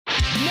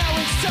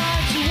it's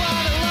time to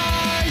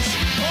analyze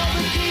all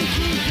the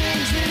geeky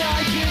things that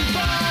I can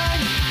find,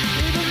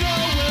 even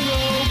though we're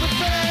over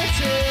 30.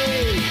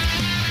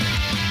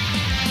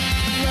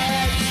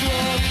 Let's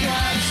look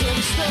at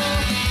some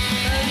stuff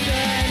and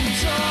then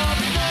talk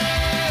nerdy.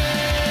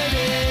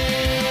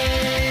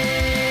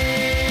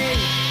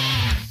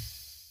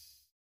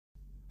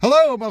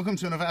 Hello and welcome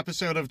to another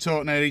episode of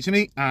Talk Nerdy to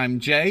Me.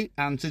 I'm Jay,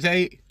 and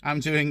today I'm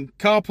doing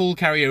carpool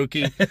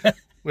karaoke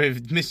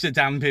with Mr.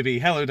 Dan Bibby.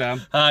 Hello,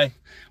 Dan. Hi.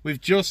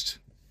 We've just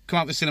come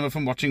out the cinema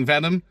from watching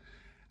Venom.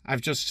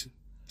 I've just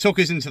took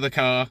us into the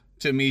car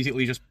to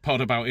immediately just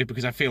pod about it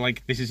because I feel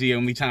like this is the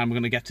only time we're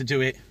going to get to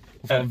do it.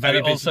 And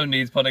it also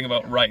needs podding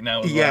about right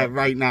now as Yeah, well.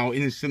 right now,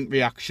 instant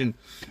reaction.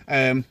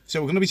 So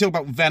we're going to be talking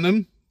about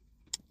Venom,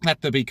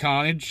 Let There Be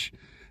Carnage,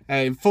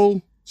 in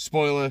full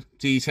spoiler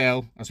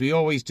detail, as we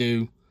always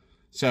do.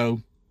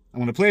 So I'm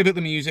going to play a bit of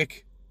the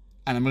music,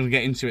 and I'm going to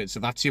get into it,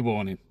 so that's your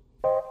warning.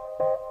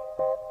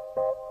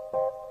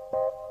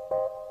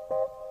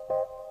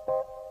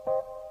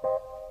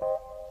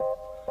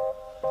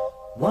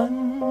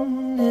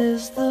 One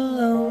is the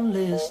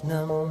loneliest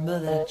number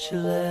that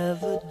you'll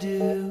ever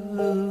do.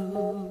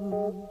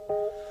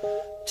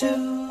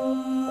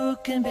 Two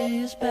can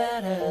be as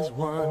bad as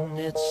one.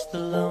 It's the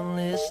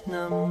loneliest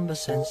number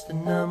since the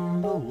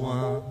number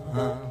one.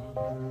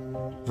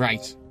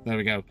 Right, there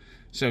we go.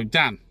 So,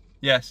 Dan.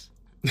 Yes.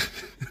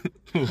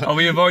 Are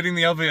we avoiding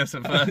the obvious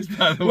at first,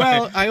 by the way?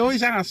 Well, I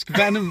always ask,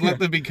 Venom, Let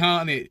There Be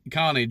Carnage.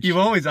 You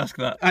always ask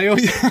that. I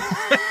always...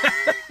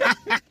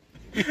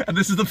 And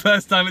this is the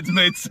first time it's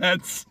made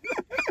sense.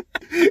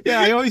 Yeah,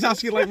 I always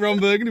ask it like Ron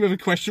Burgundy with a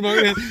question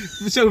mark.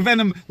 So,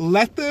 Venom,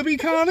 Let There Be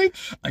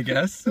Carnage? I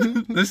guess.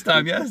 This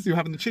time, yes. You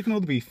having the chicken or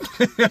the beef?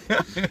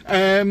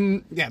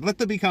 Yeah, Let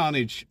There Be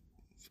Carnage.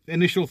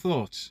 Initial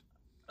thoughts?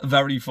 A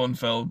very fun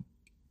film.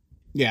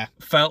 Yeah.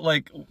 Felt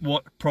like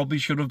what probably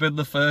should have been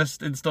the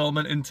first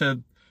installment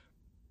into,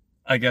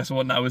 I guess,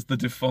 what now is the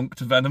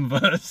defunct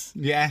Venomverse.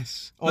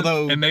 Yes.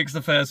 Although... It makes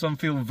the first one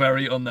feel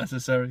very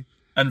unnecessary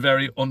and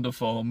very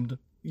underformed.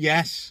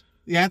 Yes.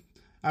 Yeah,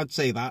 I'd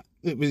say that.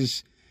 It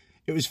was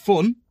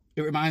fun.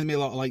 It reminded me a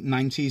lot of like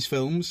 90s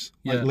films.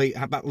 Like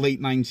Yeah. that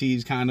late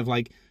 90s kind of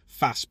like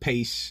fast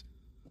pace.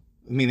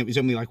 I mean, it was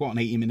only like, what, an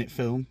 80-minute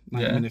film?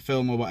 90-minute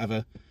film or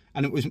whatever.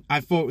 And I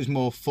thought it was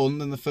more fun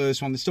than the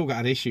first one. They still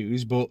got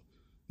issues, but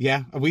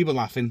yeah, we were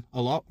laughing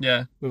a lot.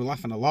 Yeah. We were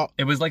laughing a lot.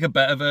 It was like a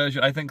better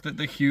version. I think that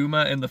the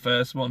humour in the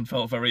first one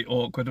felt very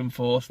awkward and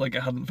forced, like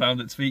it hadn't found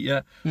its feet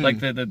yet.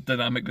 Like the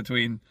dynamic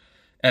between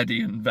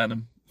Eddie and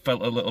Venom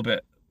felt a little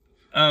bit,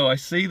 oh, I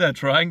see they're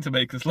trying to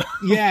make us laugh.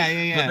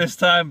 Yeah. But this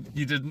time,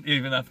 you didn't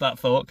even have that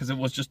thought because it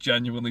was just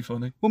genuinely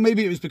funny. Well,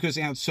 maybe it was because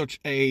they had such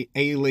a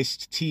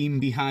A-list team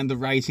behind the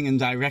writing and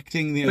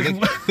directing, you know,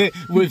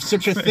 with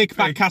such a thick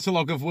back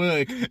catalogue of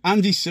work.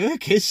 Andy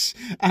Serkis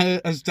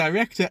as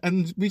director,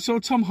 and we saw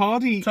Tom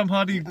Hardy. Tom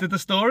Hardy did the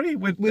story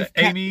with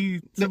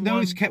Amy. No,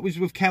 it was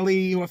with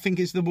Kelly, who I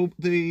think is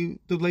the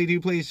lady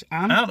who plays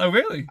Anne. I don't know,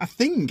 really. I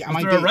think.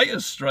 Was there a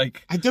writer's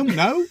strike? I don't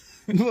know.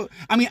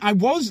 I mean, I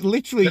was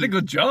literally... Did a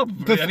good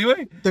job,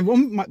 anyway. The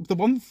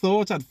one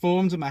thought I'd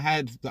formed in my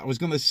head that I was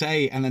going to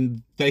say, and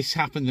then this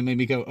happened and made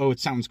me go, oh, it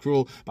sounds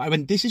cruel. But I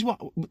went, this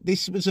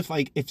was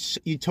if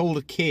you told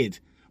a kid,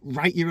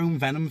 write your own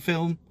Venom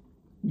film.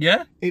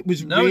 Yeah. It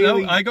was No,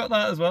 really... I got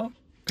that as well.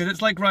 Because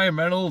it's like Ryan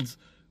Reynolds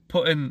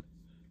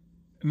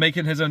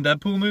making his own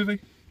Deadpool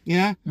movie.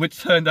 Yeah.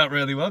 Which turned out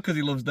really well because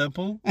he loves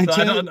Deadpool. So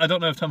I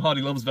don't know if Tom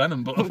Hardy loves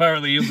Venom, but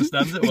apparently he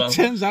understands it well. It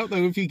turns out,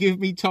 though, if you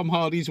give me Tom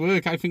Hardy's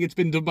work, I think it's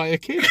been done by a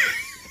kid.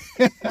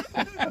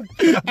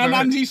 And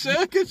Andy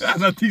Serkis.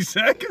 And Andy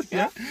Serkis,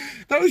 yeah.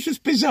 That was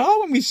just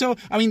bizarre when we saw...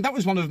 I mean, that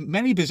was one of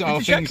many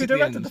bizarre things. Did you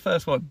directed the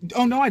first one?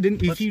 Oh, no, I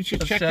didn't. If you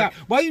should check that.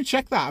 While you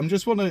check that, I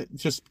just want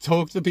to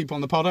talk to the people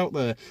on the pod out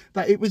there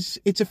that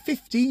it's a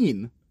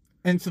 15...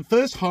 And it's the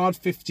first hard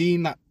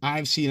 15 that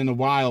I've seen in a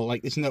while.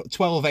 Like, it's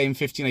 12A and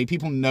 15A.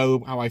 People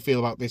know how I feel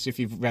about this if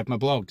you've read my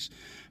blogs.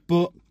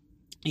 But,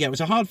 yeah, it was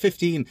a hard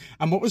 15.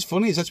 And what was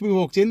funny is as we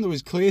walked in, there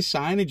was clear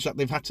signage that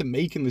they've had to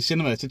make in the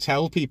cinema to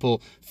tell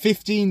people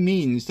 15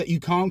 means that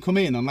you can't come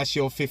in unless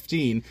you're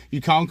 15.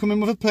 You can't come in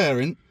with a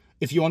parent.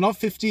 If you are not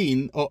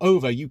 15 or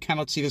over, you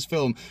cannot see this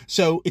film.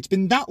 So it's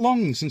been that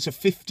long since a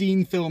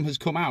 15 film has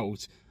come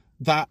out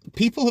that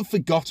people have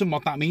forgotten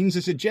what that means.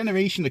 There's a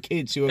generation of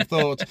kids who have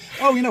thought,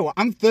 oh, you know what,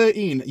 I'm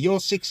 13,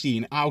 you're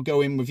 16, I'll go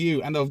in with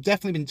you. And they've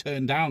definitely been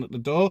turned down at the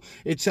door.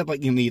 It said,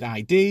 like, you need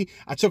ID.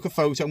 I took a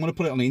photo. I'm going to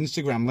put it on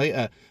Instagram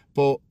later.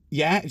 But,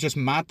 yeah, it's just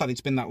mad that it's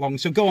been that long.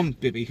 So go on,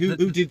 Bibby. Who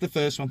did the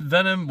first one?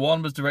 Venom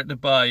 1 was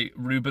directed by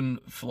Ruben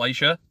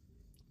Fleischer.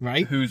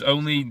 Right. Whose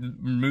only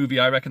movie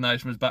I recognise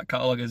from his back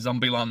catalogue is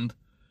Zombieland.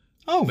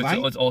 Oh, which right.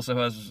 Which also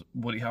has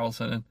Woody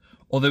Harrelson in.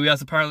 Although he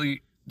has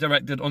apparently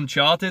directed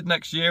Uncharted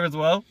next year as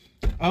well.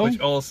 Oh. Which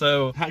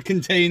also that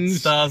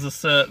contains stars a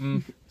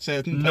certain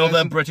another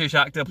person. British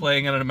actor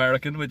playing an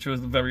American, which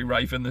was very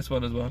rife in this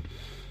one as well.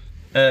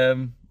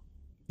 Zombieland,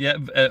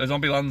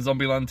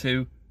 Zombieland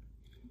 2.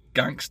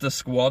 Gangster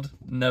Squad.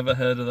 Never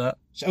heard of that.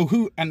 So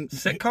who and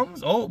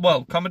Sitcoms? All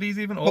well, comedies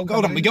even. All hold on,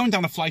 we're comedies? going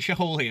down a Fleischer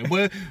hole here.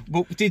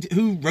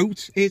 Who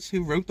wrote it?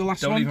 Who wrote the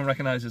last Don't one? even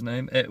recognise his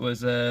name. It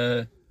was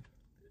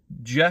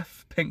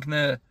Jeff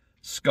Pinkner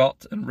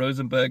Scott and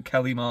Rosenberg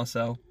Kelly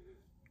Marcel.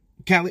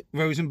 Kelly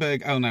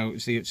Rosenberg. Oh no,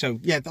 see, so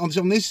yeah,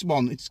 on this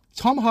one, it's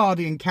Tom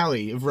Hardy and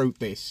Kelly have wrote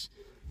this,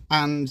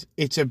 and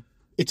it's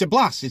a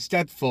blast. It's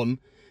dead fun.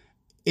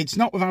 It's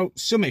not without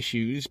some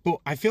issues, but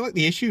I feel like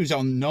the issues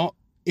are not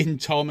in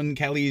Tom and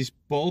Kelly's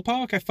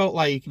ballpark. I felt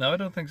like No, I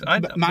don't think so.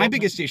 my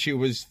biggest issue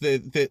was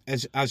the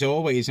as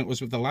always, and it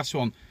was with the last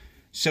one.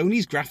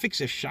 Sony's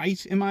graphics are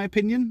shite, in my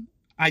opinion.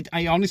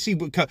 I honestly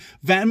would.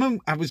 Venom,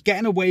 I was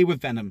getting away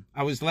with Venom.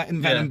 I was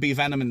letting Venom be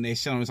Venom in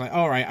this, and I was like,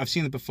 all right, I've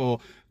seen it before.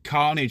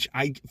 Carnage.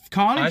 I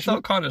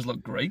thought Carnage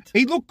looked great.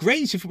 He looked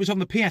great if it was on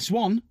the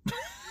PS1.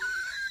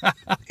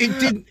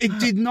 It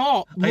did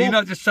not. Are you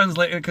not just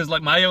translating? Because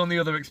like my only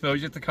other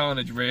exposure to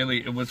Carnage,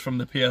 really, it was from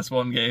the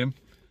PS1 game.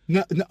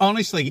 No,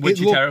 honestly,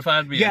 Which you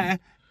terrified me in. Yeah,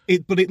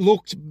 but it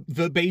looked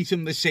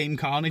verbatim the same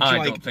Carnage.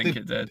 I don't think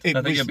it did.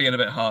 I think you're being a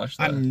bit harsh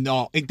there. I'm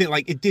not. It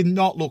did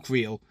not look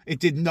real. It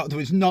did not. There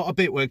was not a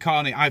bit where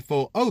Carnage. I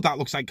thought, oh, that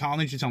looks like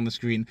Carnage is on the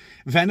screen.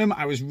 Venom,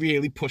 I was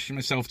really pushing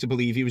myself to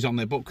believe he was on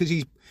there, but because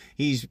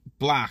he's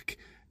black,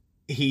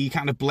 he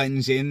kind of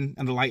blends in,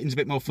 and the lighting's a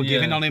bit more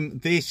forgiving on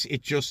him.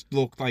 It just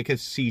looked like a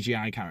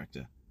CGI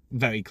character,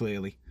 very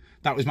clearly.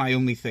 That was my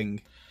only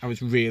thing I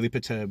was really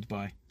perturbed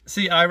by.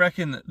 See, I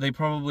reckon they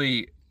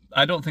probably...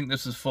 I don't think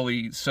this is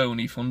fully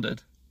Sony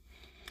funded.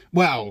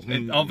 Well...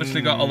 It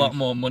obviously got a lot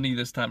more money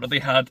this time, but they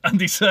had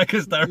Andy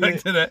Serkis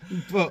directing it.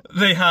 But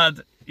they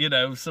had,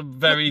 some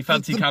very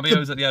fancy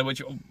cameos at the end,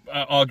 which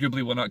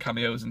arguably were not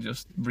cameos and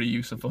just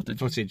reuse of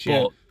footage.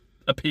 Yeah. But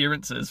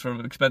appearances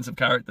from expensive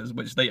characters,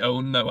 which they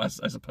own now, I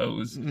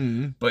suppose.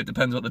 Mm. But it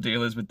depends what the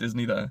deal is with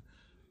Disney there.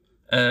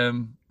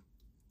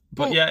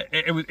 But yeah,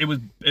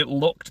 it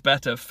looked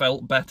better,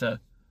 felt better.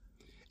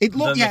 It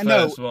looked, than the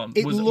first one.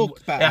 It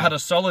looked better. It had a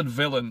solid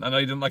villain. I know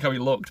you didn't like how he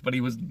looked, but he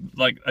was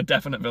like a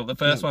definite villain. The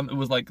first one, it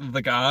was like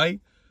the guy.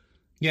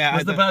 Yeah,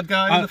 was the bad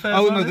guy in the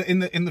first one? Oh no, in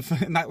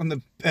that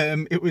one,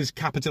 it was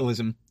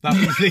capitalism.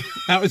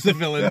 That was the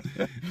villain.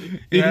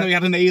 Even though he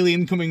had an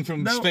alien coming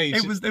from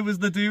space. It was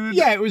the dude.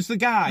 Yeah, it was the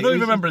guy. I don't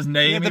even remember his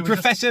name. Yeah, the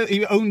professor.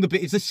 He owned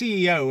He's the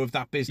CEO of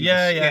that business.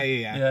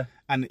 Yeah.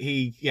 And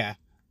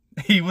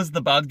he was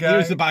the bad guy. He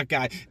was the bad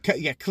guy.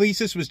 Yeah,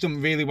 Cletus was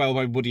done really well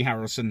by Woody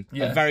Harrelson.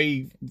 Yeah. A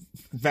very,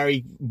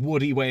 very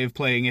Woody way of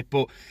playing it,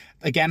 but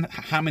again,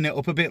 hamming it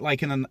up a bit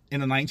like in the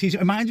 90s. It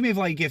reminds me of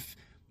like if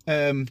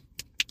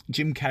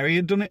Jim Carrey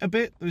had done it a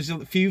bit. There was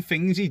a few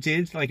things he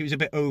did, like it was a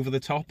bit over the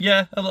top.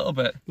 Yeah, a little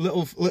bit.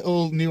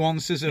 Little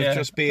nuances of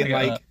just being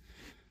like,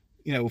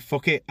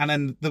 fuck it. And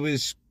then there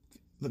was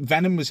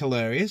Venom was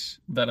hilarious.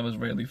 Venom was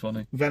really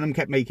funny. Venom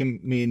kept making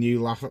me and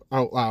you laugh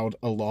out loud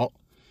a lot.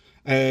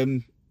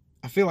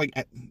 I feel like,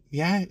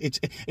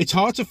 it's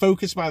hard to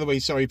focus, by the way.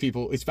 Sorry,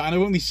 people. I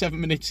know only 7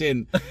 minutes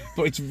in,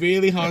 but it's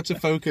really hard to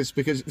focus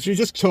because, should we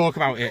just talk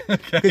about it?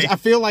 Because I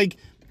feel like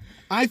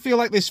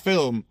this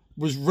film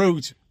was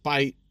wrote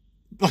by,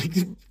 like,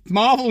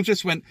 Marvel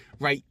just went,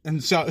 right,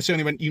 and so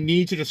Sony went, you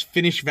need to just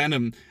finish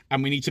Venom,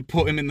 and we need to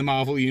put him in the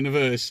Marvel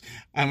universe.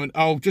 And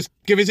went, just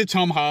give it to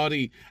Tom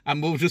Hardy,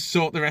 and we'll just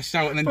sort the rest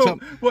out. And then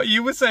what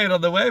you were saying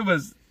on the way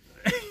was,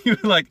 you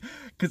were like,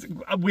 because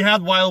we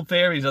had wild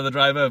theories on the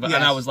drive over, and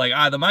I was like,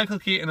 either Michael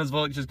Keaton as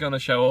Vulture's going to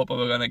show up, or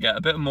we're going to get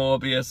a bit of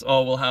Morbius,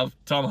 or we'll have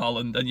Tom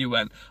Holland. And you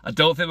went, I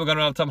don't think we're going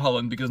to have Tom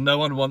Holland because no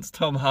one wants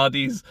Tom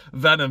Hardy's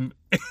Venom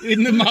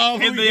in the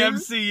Marvel in the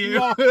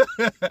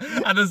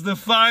MCU. And as the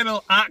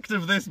final act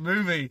of this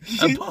movie,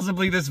 and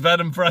possibly this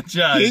Venom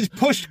franchise, he is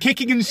pushed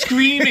kicking and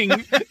screaming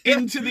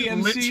into the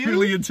MCU,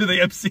 literally into the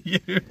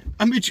MCU.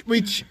 And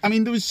which I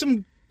mean, there was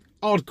some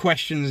odd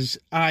questions.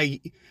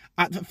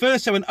 At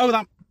first I went,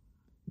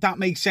 that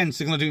makes sense.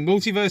 They're going to do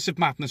Multiverse of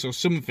Madness or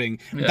something.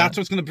 Yeah. That's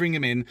what's going to bring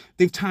him in.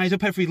 They've tied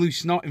up every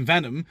loose knot in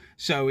Venom,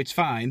 so it's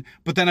fine.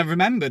 But then I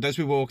remembered as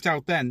we walked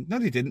out then, no,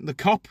 they didn't. The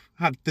cop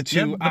had the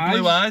two eyes. The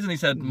blue eyes, and he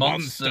said,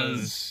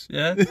 monsters.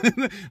 Yeah.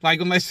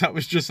 Like, unless that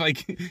was just like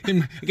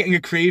him getting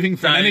a craving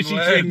for an energy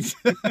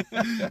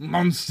drink.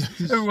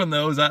 Monsters. Everyone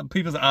knows that.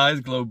 People's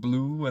eyes glow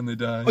blue when they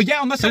die. Oh,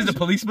 yeah, unless he's a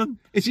policeman.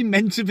 Is he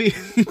meant to be...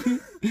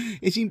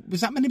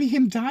 Was that meant to be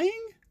him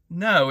dying?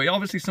 No,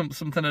 obviously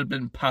something had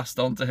been passed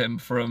on to him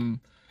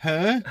from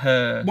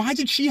her. Why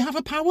did she have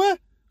a power?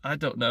 I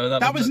don't know.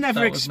 That was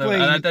never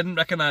explained. And I didn't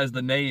recognise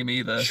the name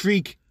either.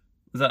 Shriek.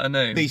 Was that a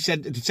name? They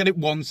said it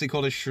once. They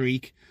called her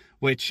Shriek,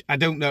 which I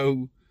don't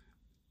know.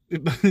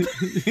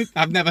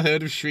 I've never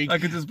heard of Shriek. I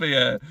could just be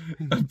oh,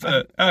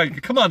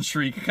 come on,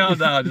 Shriek, calm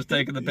down, just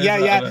taking the piss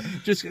out of her.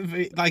 Just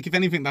like, if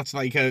anything, that's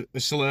like a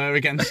slur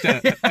against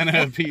her and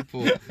her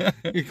people.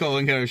 You're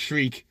calling her a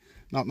Shriek.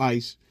 Not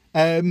nice.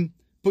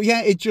 But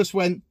yeah, it just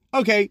went,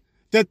 okay,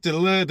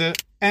 MCU.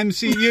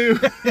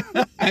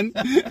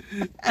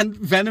 and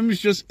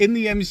Venom's just in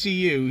the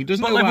MCU. He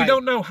doesn't know why. We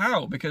don't know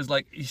how, because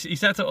like he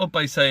set it up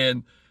by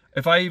saying,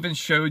 if I even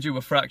showed you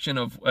a fraction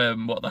of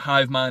what the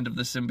hive mind of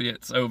the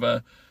symbiotes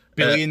over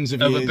billions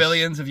of years. Over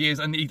billions of years,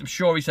 and I'm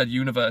sure he said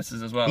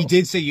universes as well. He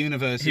did say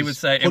universes. He would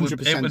say it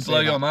would blow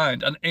your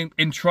mind. And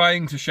in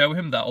trying to show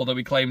him that, although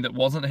he claimed it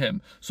wasn't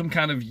him, some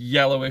kind of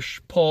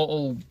yellowish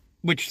portal,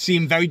 which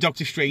seemed very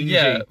Doctor Strange.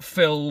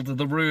 Filled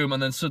the room,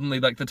 and then suddenly,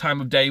 like, the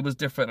time of day was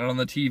different, and on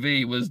the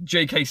TV was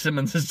J.K.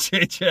 Simmons as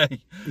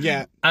JJ.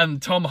 Yeah.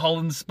 And Tom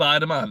Holland's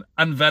Spider-Man,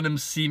 and Venom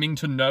seeming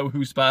to know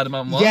who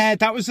Spider-Man was. Yeah,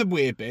 that was a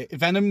weird bit.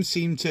 Venom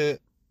seemed to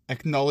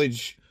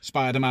acknowledge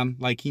Spider-Man,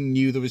 like he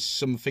knew there was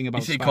something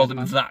about Spider-Man. He called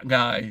him that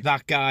guy.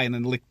 That guy, and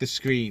then licked the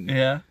screen.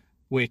 Yeah.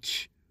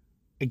 Which,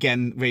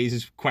 again,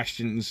 raises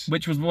questions.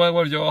 Which was one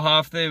of your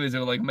half theories. They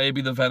were like,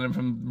 maybe the Venom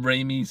from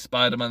Raimi's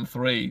Spider-Man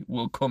 3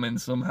 will come in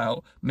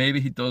somehow.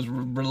 Maybe he does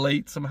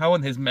relate somehow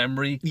in his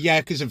memory. Yeah,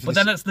 because of... But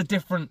then it's the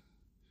different...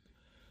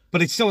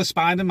 But it's still a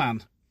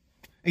Spider-Man.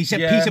 He said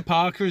Peter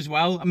Parker as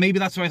well. And maybe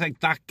that's why I think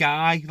that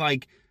guy,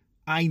 like...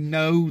 I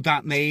know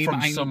that name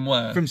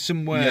from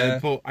somewhere,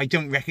 but I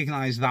don't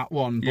recognise that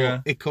one.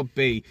 But it could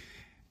be.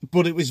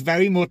 But it was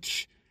very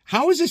much.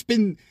 How has this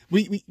been?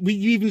 We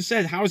even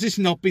said, how has this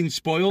not been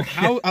spoiled?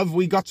 How have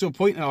we got to a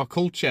point in our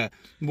culture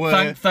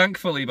where,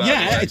 thankfully, by the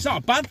way, it's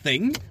not a bad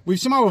thing. We've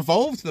somehow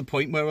evolved to the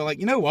point where we're like,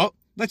 you know what?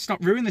 Let's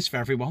not ruin this for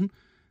everyone.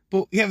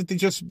 But yeah, they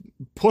just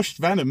pushed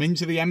Venom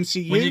into the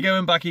MCU. When you're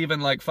going back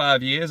even like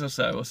 5 years or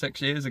so, or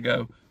 6 years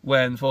ago,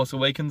 when Force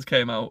Awakens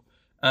came out.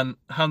 And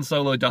Han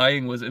Solo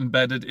dying was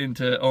embedded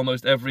into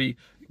almost every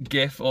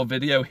GIF or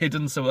video,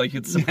 hidden so like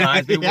you'd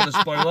surprise people with a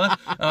spoiler.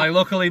 And I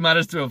luckily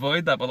managed to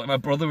avoid that, but like my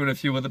brother and a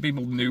few other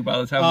people knew by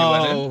the time we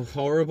went in. Oh,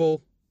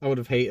 horrible! I would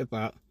have hated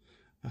that.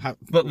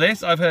 But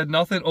this, I've heard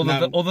nothing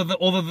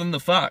other than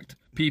the fact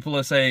people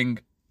are saying,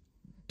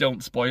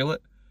 "Don't spoil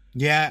it."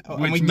 Yeah,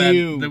 which and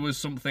meant there was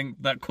something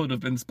that could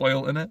have been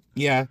spoiled in it.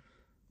 Yeah,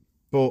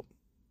 but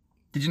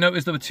did you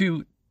notice there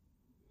were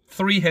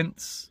 3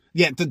 hints?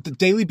 Yeah, the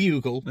Daily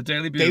Bugle. The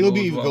Daily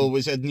Bugle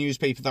was a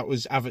newspaper that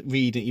was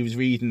reading. He was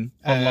reading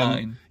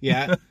online.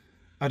 Yeah,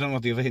 I don't know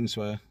what the other hints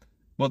were.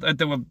 Well,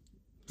 there were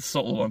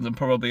subtle ones and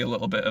probably a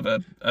little bit of a.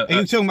 Are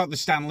you talking about the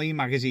Stan Lee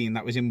magazine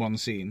that was in one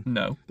scene?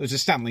 No, there was a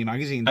Stan Lee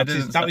magazine.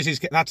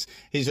 That's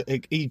his.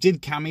 He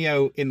did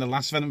cameo in the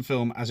last Venom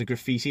film as a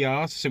graffiti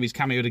artist, so he's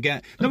cameoed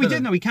again. No, he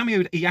didn't. No, he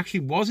cameoed. He actually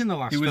was in the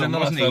last film. He was in the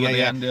last film at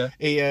the end, yeah.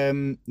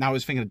 He now I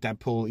was thinking of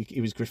Deadpool.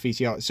 He was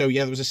graffiti artist. So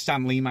yeah, there was a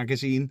Stan Lee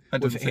magazine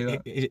with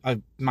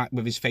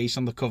his face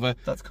on the cover.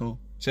 That's cool.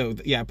 So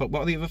yeah, but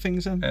what are the other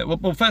things then?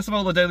 Well, first of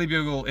all, the Daily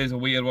Bugle is a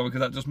weird one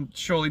because that just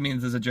surely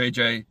means there's a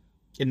JJ.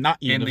 In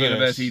that universe. In the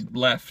universe he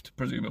left,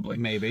 presumably.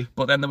 Maybe.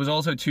 But then there was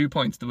also 2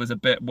 points. There was a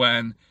bit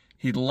when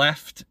he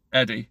left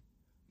Eddie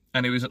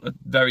and he was at the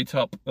very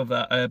top of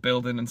that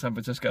building in San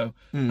Francisco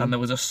and there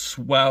was a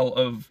swell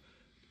of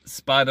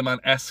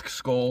Spider-Man-esque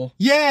score.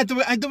 Yeah,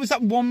 there was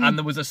that one... And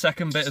there was a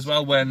second bit as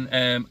well when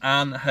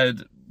Anne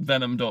had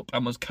venomed up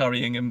and was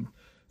carrying him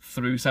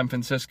through San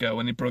Francisco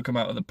when he broke him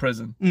out of the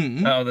prison,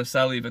 out of the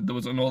cell even. There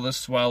was another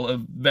swell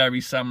of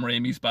very Sam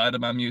Raimi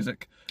Spider-Man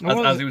music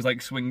as he was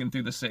like swinging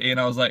through the city, and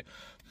I was like,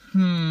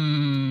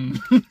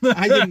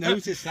 I didn't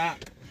notice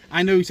that.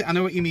 I know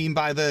what you mean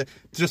by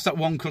just that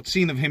one cut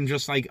scene of him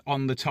just like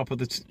on the top of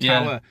the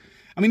tower.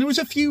 I mean, there was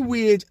a few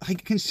weird,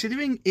 like,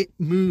 considering it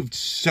moved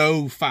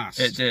so fast.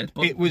 It did.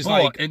 But, it was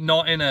not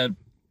in a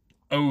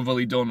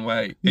overly done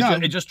way.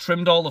 It just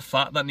trimmed all the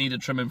fat that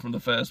needed trimming from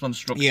the first one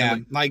structurally. Yeah,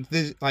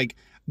 like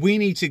we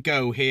need to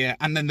go here,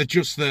 and then they're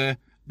just there,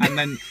 and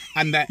then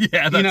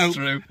yeah, that's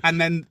true. And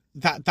then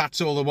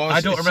that's all there was.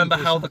 I don't remember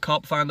how the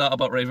cop found out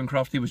about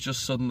Ravencroft. He was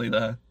just suddenly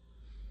there.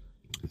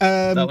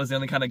 That was the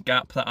only kind of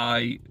gap that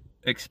I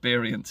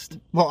experienced.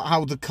 Well,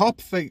 how the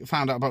cop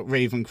found out about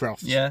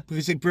Ravencroft? Yeah,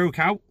 because it broke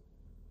out.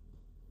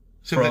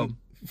 So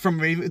from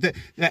Raven.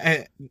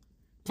 Yeah,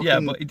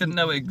 but he didn't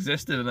know it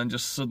existed, and then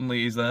just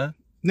suddenly he's there.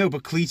 No,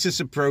 but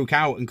Cletus broke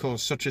out and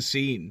caused such a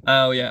scene.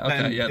 Oh, yeah,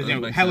 okay,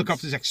 then, yeah.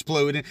 Helicopters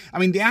exploding. I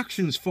mean, the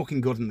action's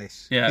fucking good in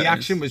this. Yeah, the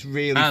action was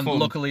really fun. And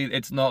luckily,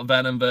 it's not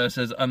Venom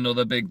versus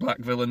another big black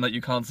villain that you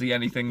can't see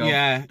anything of.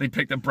 Yeah. They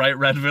picked a bright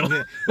red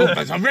villain. Oh,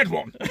 there's a red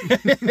one.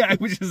 Yeah,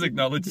 we just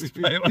acknowledged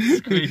it on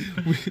screen.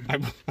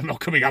 I'm not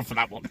coming out for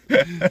that one.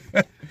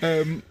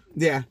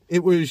 Yeah,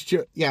 it was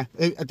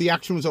the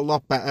action was a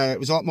lot better. It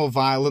was a lot more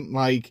violent.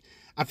 Like,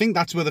 I think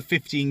that's where the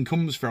 15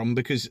 comes from,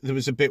 because there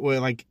was a bit where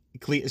like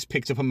Cletus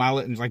picked up a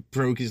mallet and like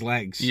broke his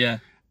legs. Yeah,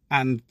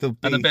 and a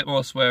bit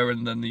more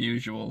swearing than the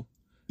usual.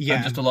 Yeah,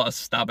 and just a lot of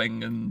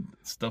stabbing and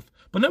stuff,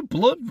 but no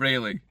blood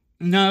really.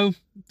 No,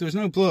 there was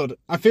no blood.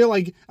 I feel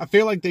like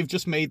they've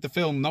just made the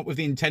film not with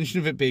the intention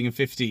of it being a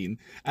 15,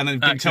 and then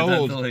been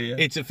told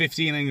it's a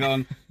 15 and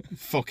gone,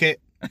 fuck it.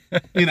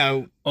 You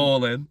know,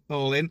 all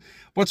in.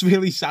 What's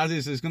really sad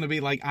is there's going to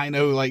be like, I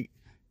know, like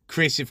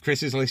Chris, if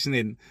Chris is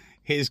listening,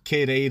 his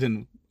kid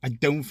Aiden, I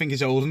don't think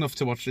is old enough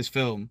to watch this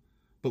film,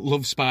 but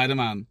loves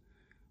Spider-Man.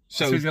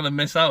 So he's going to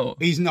miss out.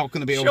 He's not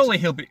going to be able Surely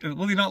he'll be.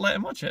 Will he not let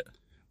him watch it?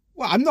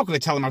 Well, I'm not going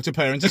to tell him how to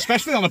parent,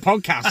 especially on a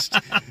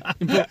podcast.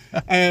 but,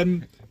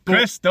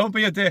 Chris, don't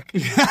be a dick.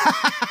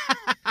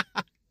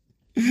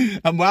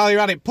 And while you're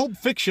at it, Pulp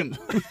Fiction.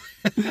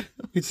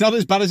 It's not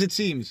as bad as it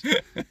seems.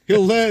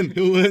 He'll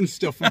learn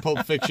stuff from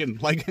Pulp Fiction,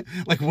 like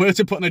where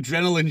to put an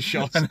adrenaline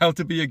shot. And how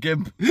to be a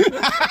gimp.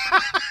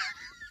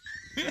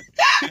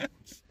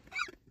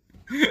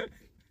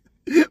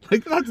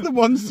 Like that's the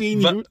one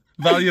scene you...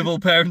 Valuable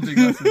parenting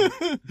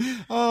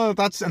lessons. Oh,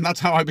 that's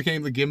how I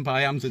became the gimp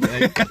I am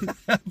today.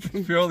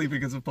 Purely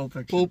because of Pulp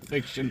Fiction. Pulp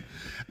Fiction.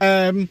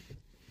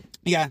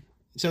 Yeah.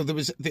 So there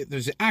was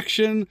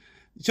action.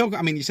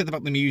 I mean, you said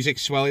about the music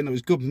swelling. There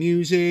was good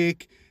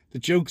music. The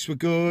jokes were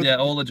good. Yeah,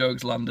 all the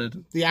jokes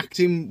landed. The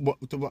acting.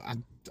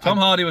 Tom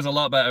Hardy was a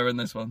lot better in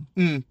this one.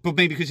 But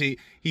maybe because he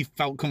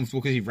felt comfortable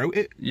because he wrote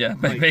it. Yeah,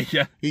 maybe.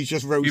 Yeah. He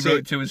just wrote it. He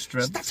wrote to his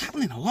strength. That's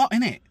happening a lot,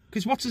 isn't it?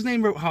 Because what's his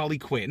name wrote Harley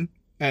Quinn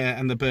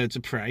and the Birds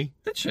of Prey.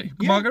 Did she?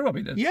 Yeah. Margot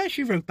Robbie did. Yeah,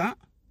 she wrote that.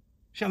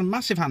 She had a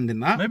massive hand in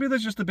that. Maybe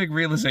there's just a big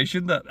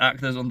realization that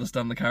actors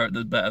understand the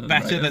characters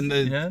better than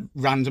the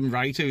random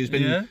writer who's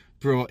been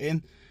brought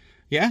in.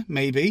 Yeah,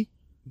 maybe.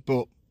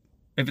 But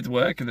if it's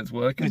working, it's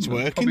working. It's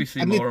working. Probably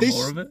see more and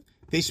more of it.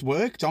 This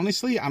worked,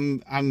 honestly.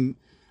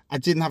 I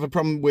didn't have a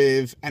problem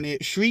with any.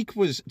 Shriek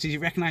was. Did you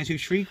recognise who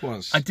Shriek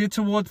was? I did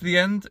towards the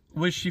end.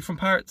 Was she from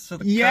Pirates of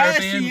the Yes,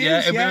 Caribbean? she is,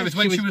 Yeah, yeah. it was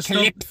when she was stood.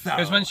 Calypso. It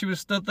was when she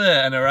was stood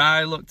there, and her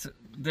eye looked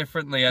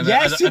differently, and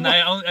Yes,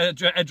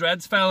 her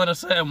dreads fell in a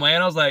certain way,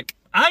 and I was like,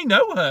 I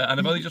know her, and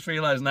I've only just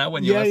realised now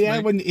when you asked me.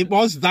 When it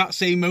was that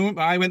same moment,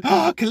 I went,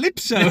 "Oh,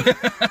 Calypso!"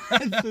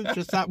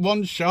 Just that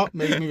one shot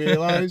made me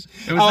realise.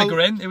 It was the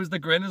grin. It was the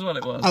grin, is what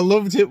it was. I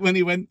loved it when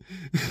he went,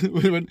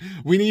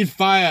 "We need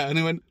fire," and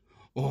he went,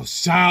 "Oh,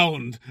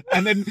 sound!"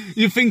 And then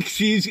you think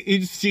she's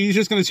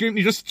just going to scream.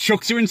 He just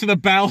chucks her into the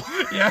bell.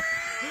 Yeah.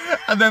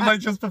 And then, like,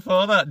 just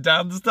before that,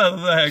 Dan's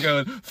standing there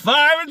going,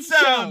 "Fire and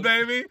sound,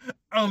 baby,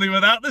 only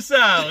without the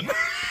sound."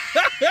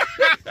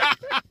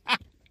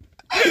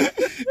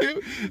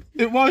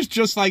 It was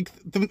just like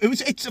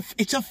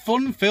it's a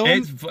fun film.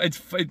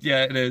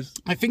 Yeah, it is.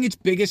 I think its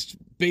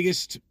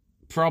biggest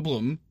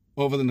problem,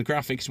 other than the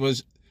graphics,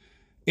 was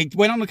it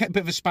went on a bit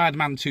of a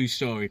Spider-Man 2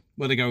 story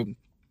where they go.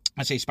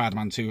 I say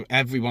Spider-Man 2,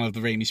 every one of the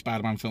Raimi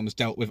Spider-Man films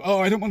dealt with,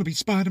 I don't want to be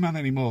Spider-Man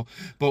anymore.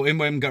 But in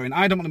when I'm going,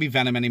 I don't want to be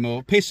Venom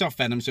anymore, piss off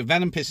Venom, so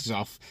Venom pisses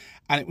off.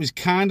 And it was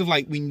kind of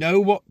like, we know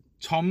what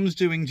Tom's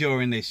doing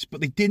during this, but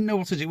they didn't know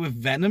what to do with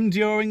Venom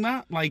during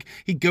that. Like,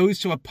 he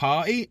goes to a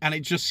party, and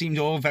it just seemed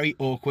all very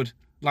awkward.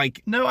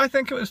 Like, no, I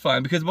think it was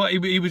fine, because what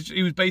he was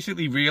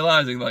basically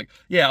realising, like,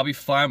 yeah, I'll be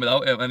fine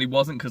without him, and he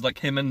wasn't, because, like,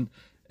 him and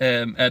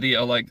Eddie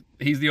are, like,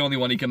 he's the only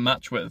one he can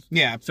match with.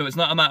 Yeah. So it's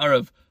not a matter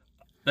of,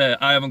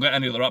 I haven't got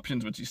any other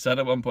options, which he said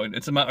at one point.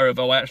 It's a matter of,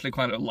 I actually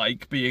kind of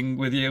like being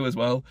with you as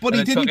well. But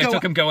it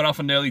took him going off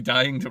and nearly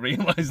dying to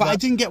realise that. But I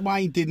didn't get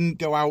why he didn't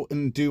go out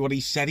and do what he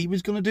said he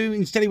was going to do.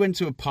 Instead, he went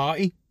to a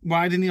party.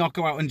 Why didn't he not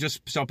go out and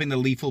just stop in the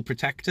Lethal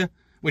Protector?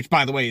 Which,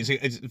 by the way, is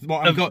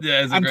what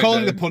I'm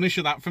calling the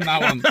Punisher that from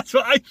now on. That's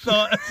what I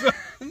thought.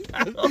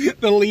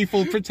 The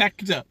Lethal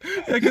Protector.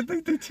 I could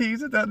think they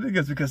tease it that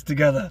because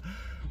together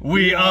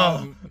we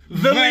are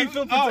the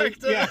Lethal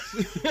Protector.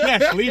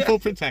 Yes, Lethal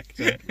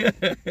Protector.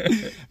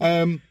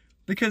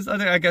 Because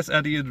I guess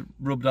Eddie had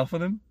rubbed off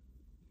on him,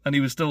 and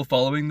he was still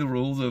following the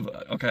rules of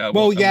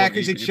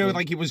because it showed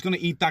like he was going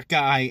to eat that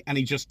guy, and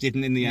he just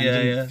didn't in the end,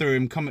 and threw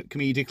him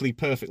comedically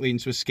perfectly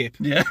into a skip.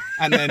 Yeah,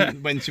 and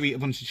then went to eat a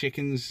bunch of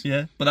chickens.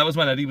 Yeah, but that was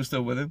when Eddie was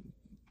still with him.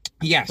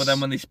 Yes, but then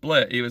when they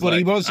split, he was.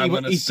 But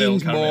like, he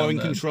seemed more in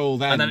control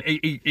then. And then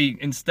he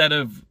instead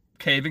of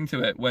caving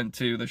to it, went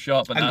to the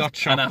shop and got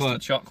chocolate. And asked for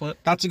chocolate.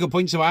 That's a good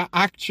point. So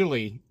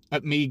actually,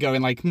 at me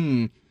going like,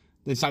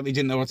 it's like they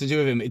didn't know what to do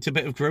with him. It's a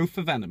bit of growth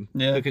for Venom.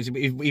 Yeah. Because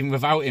even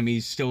without him,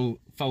 he's still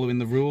following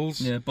the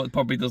rules. Yeah, but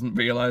probably doesn't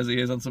realise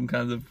he is on some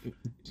kind of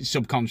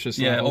subconscious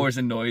level. Or is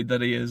annoyed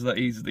that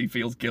he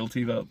feels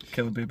guilty about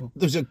killing people.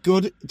 There's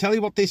tell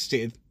you what this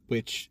did,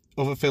 which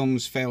other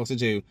films fail to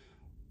do.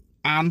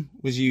 Anne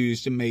was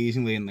used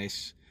amazingly in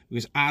this,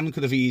 because Anne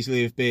could have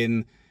easily have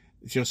been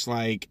just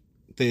like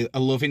a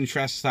love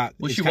interest that.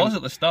 Well, she was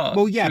at the start.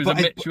 Well, yeah,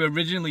 she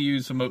originally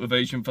used some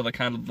motivation for the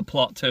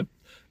plot to,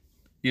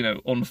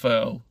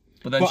 unfurl.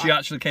 But then she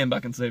actually came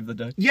back and saved the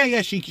day.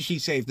 Yeah, she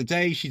saved the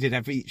day. She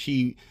did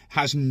she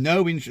has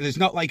no interest. There's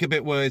not like a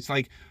bit where it's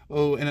like,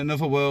 oh, in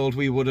another world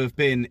we would have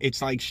been.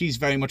 It's like she's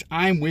very much,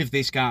 I'm with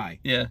this guy.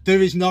 Yeah.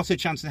 There is not a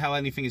chance in hell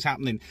anything is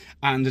happening.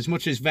 And as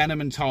much as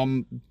Venom and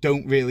Tom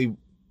don't really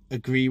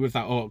agree with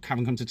that or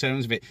haven't come to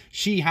terms with it,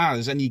 she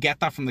has, and you get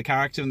that from the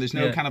character, and there's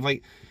no kind of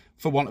like,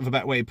 for want of a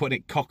better way of putting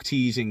it, cock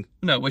teasing.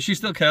 No, well, she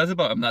still cares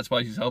about him. That's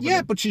why she's helping him.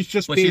 Yeah, but she's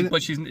just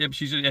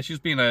she's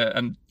being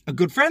a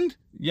good friend.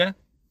 Yeah,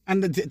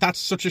 and that's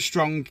such a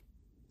strong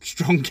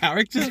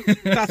character.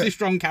 That's a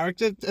strong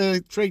character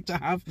trait to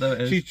have. No,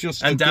 it is. She's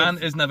just Dan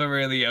is never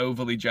really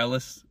overly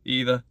jealous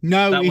either.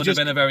 No, that would have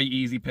been a very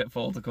easy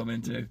pitfall to come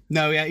into.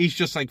 No, yeah, he's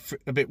just like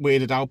a bit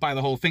weirded out by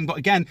the whole thing. But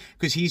again,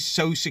 because he's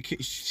so secure,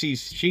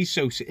 she's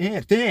so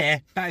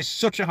there. That is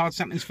such a hard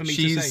sentence for me to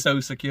say. She's so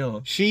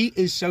secure. She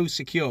is so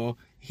secure.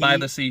 By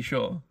the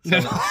seashore,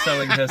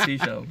 selling her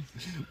seashells.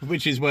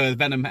 Which is where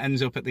Venom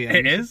ends up at the end.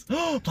 It is?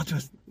 Oh, plot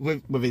twist.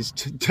 With his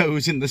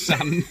toes in the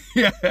sand.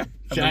 Yeah.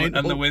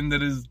 And the wind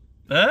in his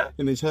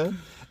in his hair.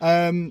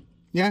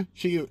 Yeah,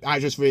 I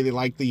just really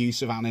like the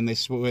use of Anne in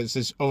this. Whereas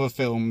there's other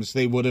films,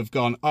 they would have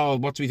gone, oh,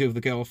 what do we do with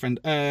the girlfriend?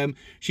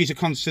 She's a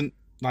constant,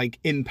 like,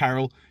 in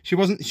peril. She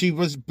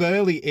was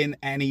barely in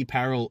any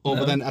peril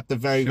other than at the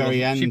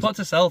very end. She puts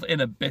herself in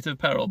a bit of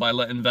peril by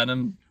letting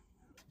Venom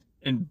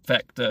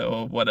infect her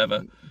or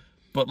whatever.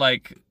 But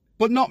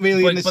not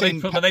really in the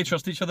same. But they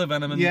trust each other,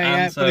 Venom and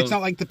yeah. So... But it's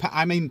not like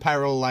I'm in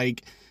peril.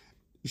 Like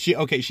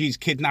she's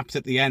kidnapped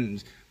at the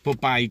end,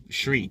 but by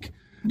Shriek,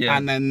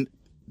 and then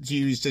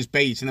used as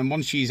bait. And then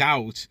once she's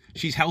out,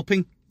 she's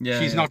helping. Yeah,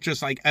 she's not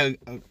just like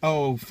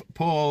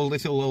poor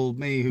little old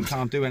me who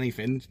can't do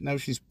anything. No,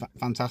 she's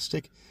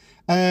fantastic.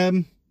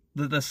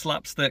 The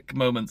slapstick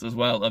moments as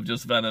well of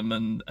just Venom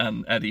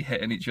and Eddie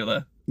hitting each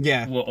other.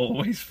 Yeah, were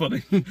always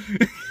funny.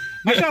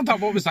 Imagine how that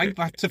was like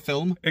that to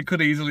film. It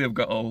could easily have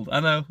got old. I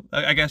know.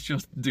 I guess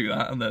just do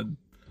that and then.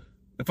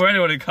 For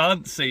anyone who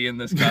can't see in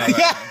this car,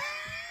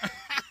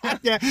 right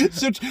yeah,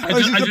 such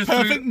a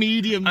perfect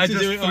medium. I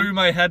just threw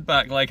my head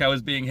back like I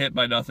was being hit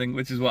by nothing,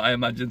 which is what I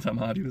imagined Tom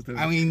Hardy was doing.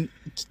 I mean,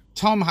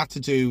 Tom had to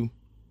do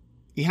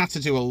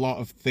a lot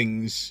of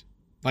things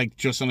like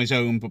just on his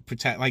own, but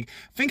protect. Like,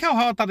 think how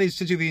hard that is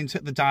to do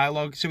the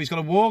dialogue. So he's got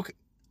to walk.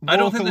 I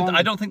don't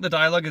think the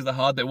dialogue is the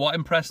hard bit. What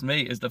impressed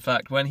me is the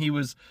fact when he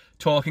was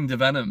talking to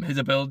Venom, his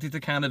ability to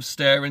kind of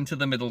stare into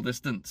the middle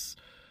distance,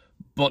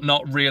 but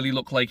not really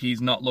look like he's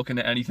not looking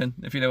at anything.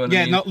 If you know what I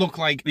mean. Yeah, not look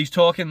like he's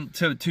talking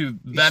to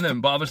Venom,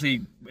 but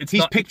obviously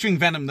he's picturing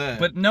Venom there.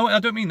 But no, I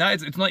don't mean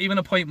that. It's not even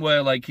a point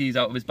where like he's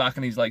out of his back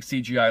and he's like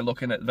CGI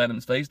looking at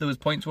Venom's face. There was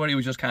points where he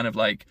was just kind of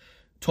like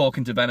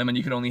talking to Venom and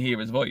you could only hear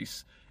his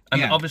voice.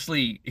 And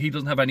obviously, he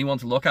doesn't have anyone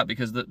to look at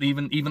because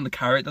even the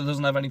character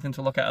doesn't have anything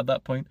to look at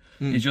that point.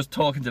 He's just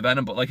talking to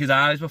Venom, but like his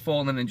eyes were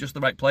falling in just the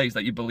right place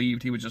that you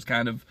believed he was just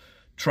kind of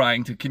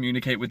trying to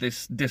communicate with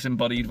this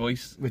disembodied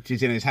voice. Which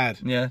is in his head.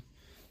 Yeah.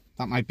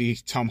 That might be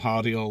Tom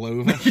Hardy all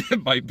over.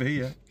 It might be,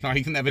 yeah. No,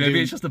 he can never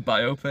Maybe it's just a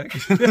biopic.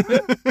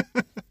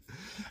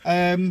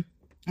 I'm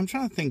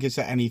trying to think, is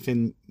there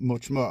anything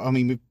much more? I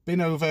mean, we've been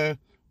over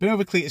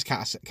Cletus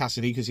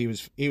Cassidy because he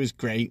was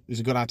great. It was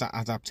a good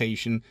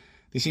adaptation.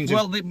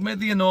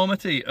 The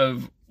enormity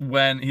of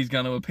when he's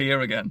going to appear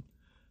again.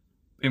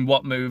 In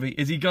what movie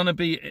is he going to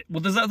be? Well,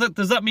 does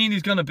that mean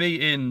he's going to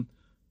be in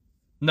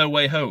No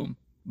Way Home?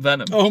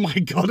 Venom. Oh my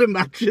God!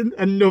 Imagine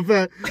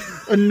another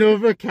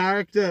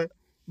character.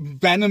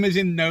 Venom is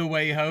in No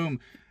Way Home.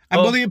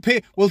 And will he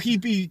appear? Will he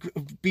be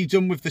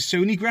done with the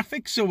Sony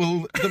graphics, or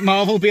will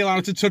Marvel be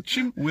allowed to touch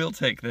him? We'll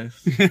take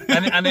this.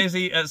 and is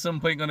he at some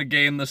point going to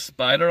gain the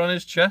spider on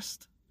his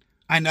chest?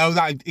 I know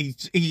that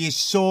he is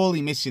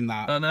sorely missing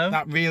that. I know.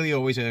 That really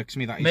always irks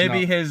me. That he's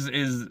maybe not.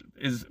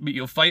 his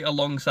you'll fight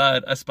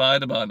alongside a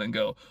Spider-Man and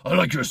go, I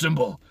like your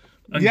symbol.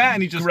 And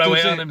he just grow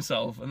does it on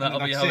himself, and that'll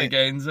be how he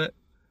gains it.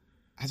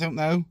 I don't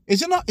know.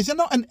 Is there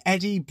not an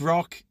Eddie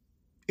Brock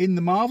in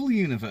the Marvel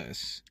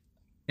universe?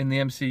 In the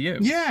MCU?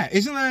 Yeah,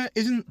 isn't there?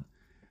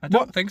 I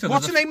don't think so.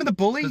 What's the name of the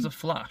bully? There's a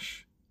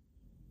Flash.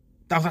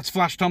 Oh, that's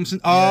Flash Thompson.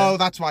 Oh,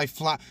 that's why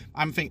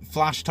I'm thinking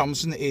Flash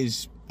Thompson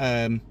is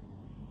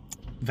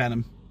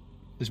Venom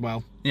as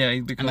well. Yeah,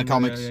 in the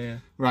comics. Yeah.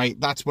 Right,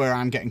 that's where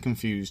I'm getting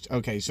confused.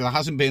 Okay, so there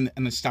hasn't been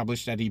an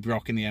established Eddie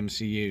Brock in the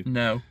MCU.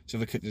 No. So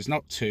there's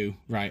not two.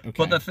 Right,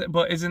 okay.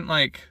 But isn't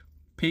like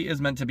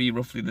Peter's meant to be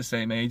roughly the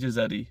same age as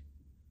Eddie?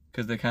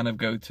 Because they kind of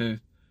go to...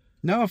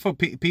 No, I thought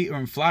Peter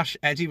and Flash,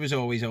 Eddie was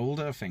always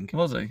older, I think.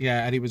 Was he?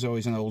 Yeah, Eddie was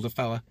always an older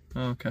fella.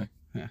 Oh, okay.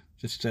 Yeah,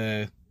 just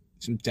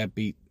some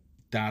deadbeat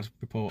dad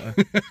reporter,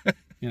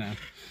 you know.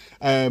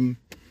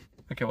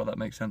 Okay, well, that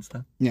makes sense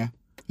then. Yeah.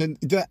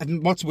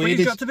 And what's weird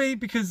is... got to be,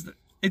 because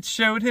it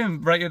showed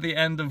him right at the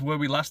end of where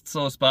we last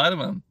saw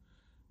Spider-Man.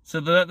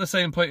 So they're at the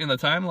same point in the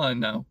timeline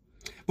now.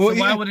 Well,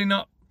 so why would he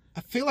not...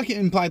 I feel like it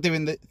implied they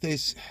weren't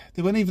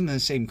even in the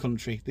same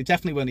country. They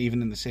definitely weren't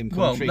even in the same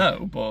country. Well,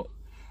 no, but...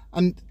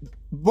 And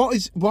what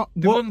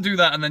they wouldn't do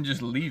that and then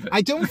just leave it.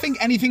 I don't think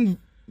anything...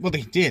 Well,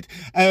 they did.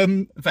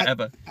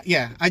 Forever.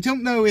 I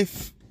don't know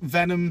if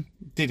Venom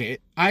did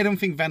it. I don't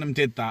think Venom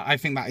did that. I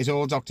think that is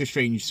all Doctor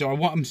Strange. So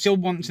I'm still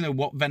wanting to know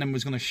what Venom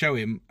was going to show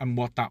him and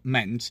what that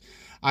meant.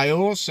 I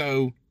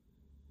also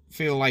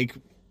feel like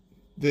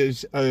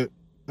there's a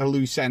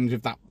loose end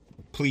with that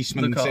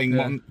policeman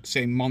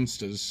saying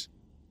monsters,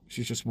 which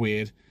is just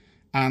weird.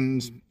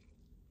 And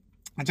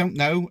I don't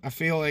know. I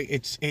feel like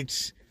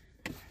it's...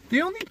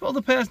 The only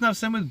other person I've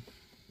seen with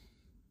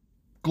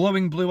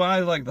glowing blue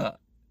eyes like that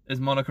is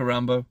Monica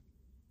Rambeau.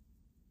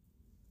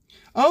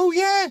 Oh,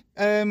 yeah.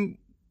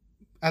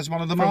 As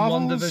one of the Marvels.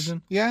 From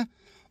WandaVision. Yeah.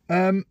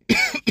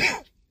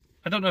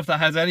 I don't know if that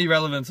has any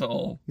relevance at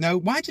all. No,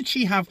 why did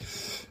she have...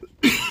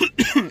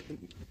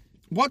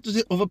 What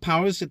other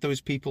powers did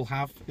those people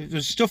have?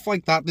 There's stuff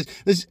like that.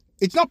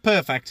 It's not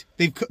perfect.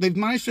 They've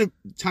managed to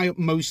tie up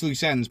most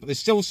loose ends, but there's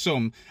still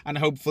some, and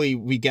hopefully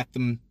we get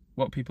them...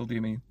 What people do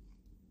you mean?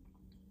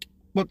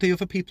 What the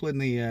other people in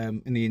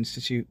the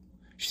institute?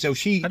 So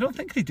she... I don't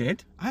think they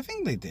did. I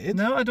think they did.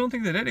 No, I don't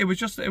think they did. It was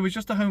just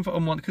a home for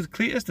unwanted, because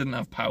Cletus didn't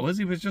have powers.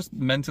 He was just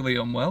mentally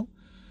unwell.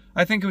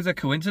 I think it was a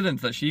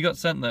coincidence that she got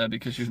sent there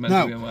because she was meant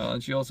No. to be unwell,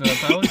 and she also had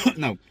powers.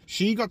 No,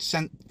 she got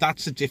sent.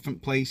 That's a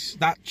different place.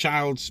 That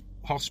child's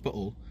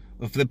hospital,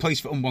 or for the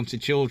place for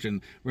unwanted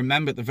children.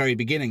 Remember, at the very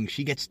beginning,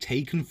 she gets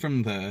taken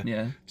from there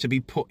Yeah. to be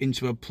put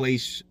into a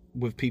place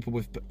with people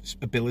with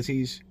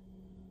abilities.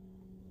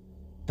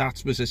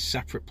 That was a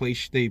separate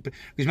place. Because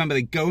remember,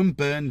 they go and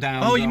burn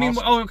down. Oh, the you mean?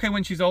 hospital. Oh, okay.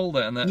 When she's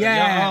older, and then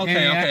Yeah, okay,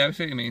 yeah. okay. I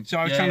see what you mean. So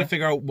I was Yeah, trying yeah. to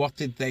figure out what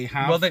did they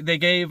have. Well, they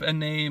gave a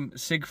name.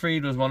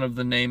 Siegfried was one of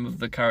the name of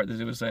the characters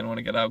who was saying, "I want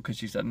to get out," because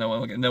she said, "No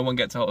one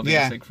gets out of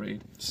Yeah. here,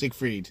 Siegfried."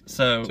 Siegfried.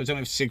 So, So I don't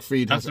know if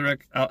Siegfried has after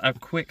a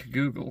quick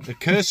Google, a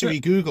cursory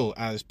Google,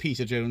 as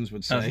Peter Jones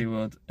would as he say,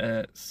 would,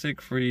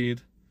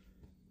 Siegfried,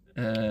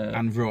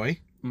 and Roy,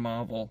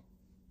 Marvel,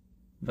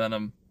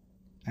 Venom.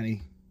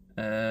 any.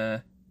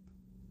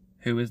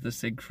 Who is the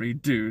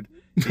Siegfried dude?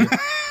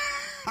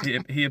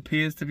 He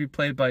appears to be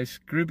played by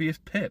Scroobius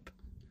Pip.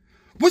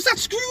 Was that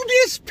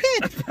Scroobius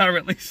Pip?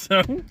 Apparently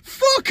so.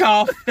 Fuck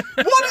off!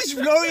 What is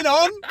going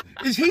on?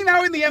 Is he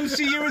now in the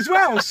MCU as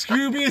well?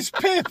 Scroobius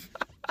Pip.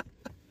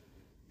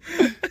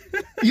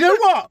 You know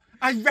what?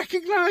 I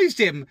recognised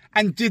him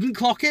and didn't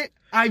clock it.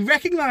 I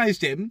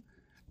recognised him.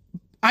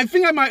 I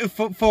think I might have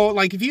thought,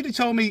 like, if you'd have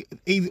told me,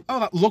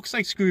 that looks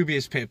like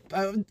Scroobius Pip.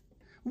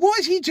 What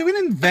is he doing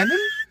in Venom?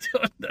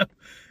 Don't know.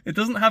 It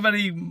doesn't have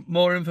any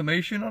more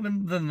information on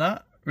him than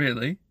that,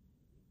 really.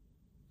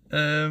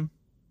 Doesn't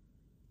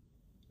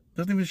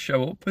even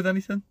show up with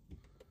anything.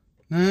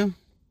 No.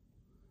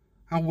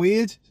 How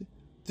weird.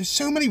 There's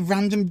so many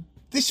random...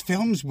 This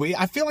film's weird.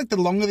 I feel like the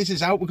longer this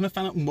is out, we're going to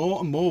find out more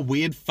and more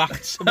weird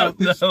facts about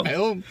this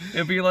film.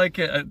 It'd be like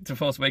To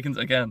Force Awakens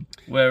again,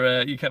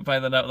 where you kept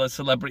finding out that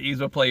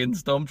celebrities were playing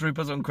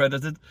Stormtroopers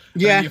uncredited.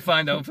 Yeah. And you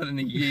find out for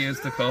the years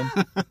to come.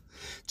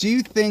 Do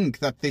you think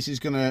that this is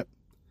going to...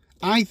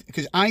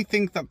 Because I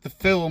think that the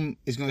film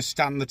is going to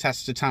stand the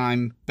test of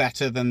time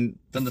better than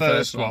the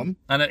first one.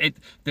 And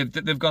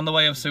they've gone the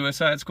way of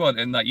Suicide Squad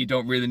in that you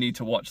don't really need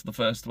to watch the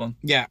first one.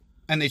 Yeah,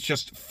 and it's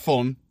just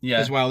fun Yeah.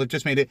 as well. They've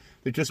just made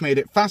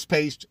it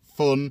fast-paced,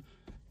 fun.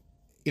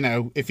 You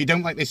know, if you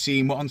don't like this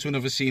scene, we're on to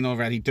another scene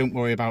already. Don't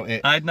worry about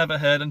it. I'd never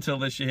heard until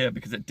this year,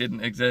 because it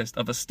didn't exist,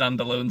 of a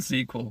standalone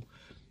sequel.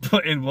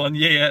 But in 1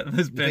 year,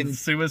 there's been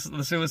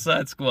the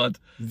Suicide Squad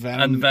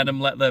and Venom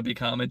Let There Be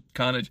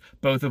Carnage,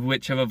 both of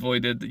which have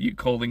avoided you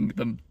calling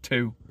them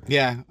two.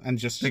 Yeah, and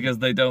just... Because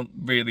they don't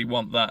really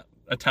want that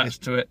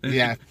attached to it.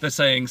 Yeah. They're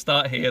saying,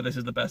 start here, this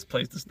is the best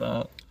place to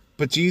start.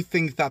 But do you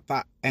think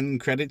that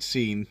end credit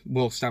scene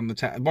will stand the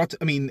test?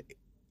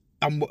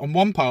 On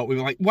one part, we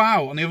were like,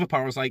 wow. On the other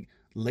part, I was like,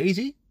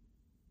 lazy?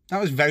 That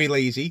was very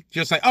lazy.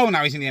 Just like, oh,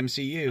 now he's in the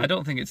MCU. I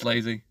don't think it's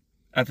lazy.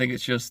 I think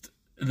it's just...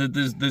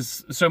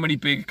 There's so many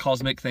big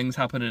cosmic things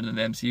happening in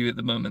the MCU at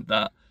the moment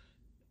that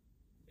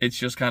it's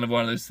just kind of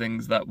one of those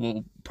things that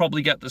will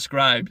probably get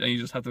described and you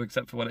just have to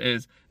accept for what it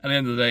is. At the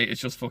end of the day,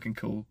 it's just fucking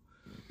cool.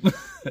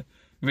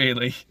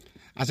 Really.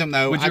 I don't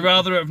know. Would you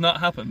rather it have not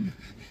happened?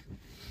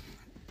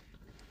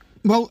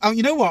 Well,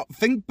 you know what? I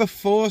think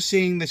before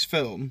seeing this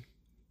film,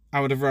 I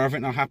would have rather it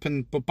not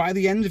happened. But by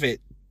the end of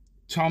it,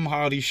 Tom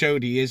Hardy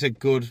showed he is a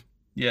good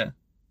Yeah.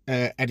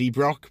 Eddie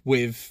Brock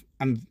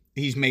and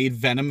he's made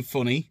Venom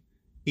funny.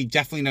 He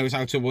definitely knows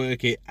how to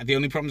work it. The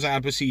only problems I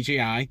had was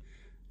CGI.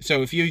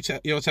 So if you're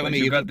telling me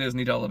you've got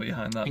Disney dollar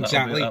behind that,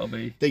 exactly, that'll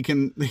be... they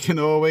can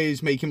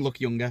always make him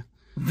look younger.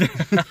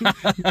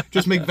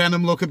 Just make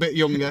Venom look a bit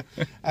younger.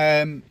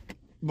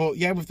 But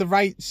yeah, with the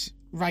right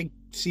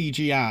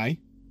CGI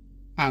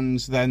and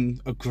then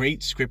a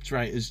great script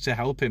writers to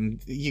help him,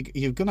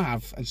 you're gonna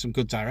have some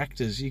good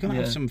directors. You're gonna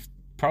have some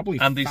probably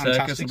Andy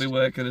fantastic... Serkis will be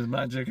working his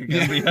magic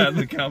again behind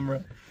the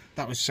camera.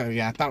 That was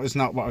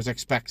not what I was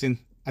expecting.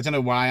 I don't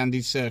know why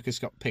Andy Serkis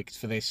got picked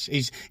for this.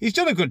 He's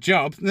done a good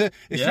job.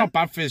 It's not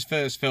bad for his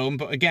first film,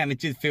 but again, it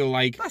did feel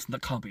like...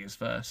 That can't be his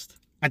first.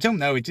 I don't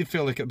know, it did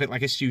feel like a bit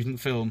like a student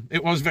film.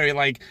 It was very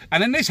like,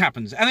 and then this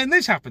happens, and then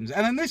this happens,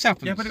 and then this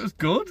happens. Yeah, but it was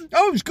good.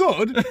 Oh, it was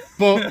good,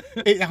 but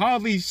it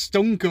hardly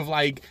stunk of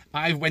like,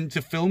 I went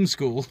to film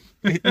school.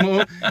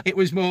 It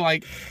was more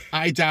like,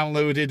 I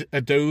downloaded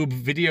Adobe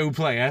Video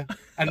Player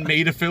and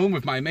made a film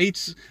with my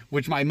mates,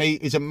 which my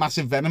mate is a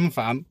massive Venom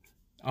fan.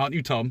 Aren't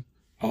you, Tom?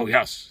 Oh,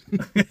 yes.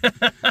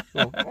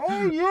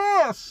 Oh,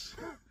 yes.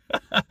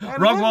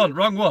 Wrong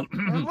one.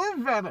 I love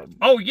Venom.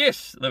 Oh,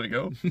 yes. There we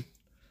go.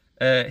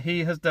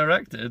 He has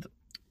directed,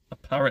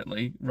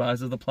 apparently,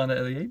 Rise of the Planet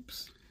of the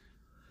Apes.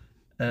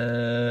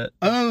 That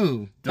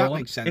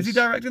makes sense. Is he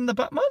directing the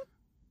Batman?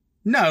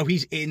 No,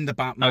 he's in the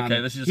Batman.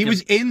 Okay, this is he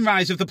was in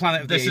Rise of the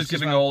Planet of the Apes. This is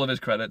giving all of his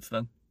credits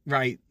then.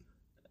 Right.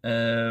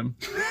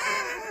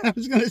 I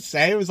was going to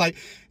say, it was like,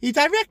 he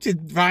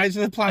directed Rise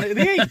of the Planet of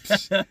the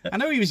Apes. I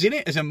know he was in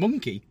it as a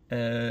monkey.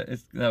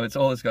 It's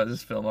all it's got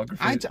is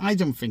filmography. I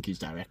don't think he's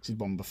directed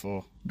one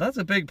before. That's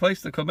a big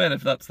place to come in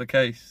if that's the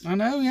case. I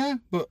know, yeah,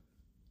 but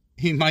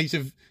he might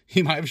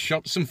have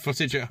shot some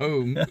footage at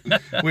home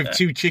with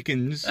two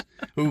chickens,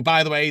 who,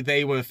 by the way,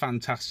 they were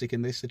fantastic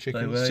in this. The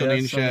chickens, Sonny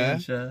and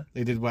Cher,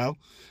 they did well.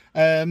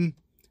 Do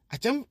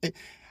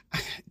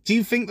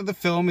you think that the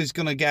film is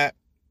going to get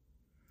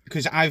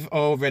because I've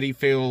already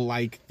feel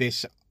like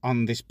this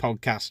on this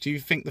podcast. Do you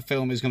think the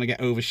film is going to get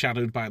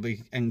overshadowed by the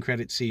end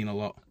credit scene a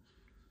lot?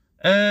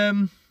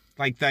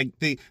 Like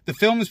the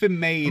film has been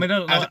made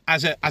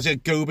as a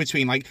go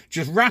between, like,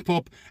 just wrap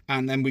up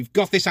and then we've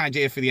got this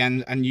idea for the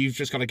end and you've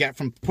just got to get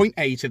from point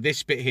A to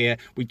this bit here.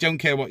 We don't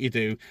care what you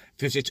do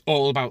because it's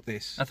all about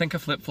this. I think I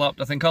flip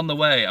flopped. I think on the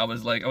way I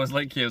was like you.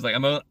 I was like,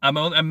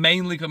 I'm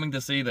mainly coming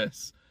to see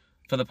this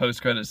for the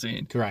post credit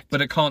scene. Correct.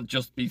 But it can't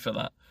just be for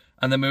that.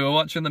 And then we were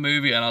watching the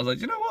movie and I was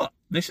like, you know what?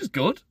 This is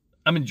good.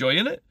 I'm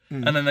enjoying it.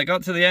 And then they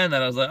got to the end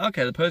and I was like,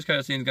 okay, the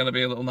post-credit scene is going to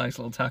be a nice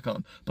little tack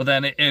on. But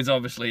then it is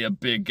obviously a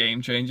big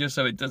game changer.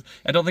 So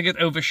I don't think it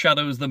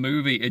overshadows the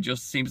movie. It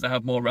just seems to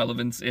have more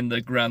relevance in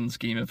the grand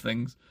scheme of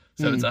things.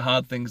 So it's a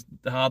hard thing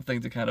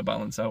to kind of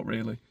balance out,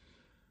 really.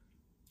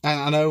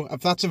 And I know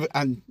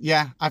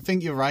I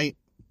think you're right.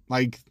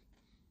 Like,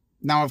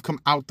 now I've come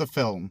out the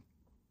film,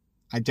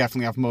 I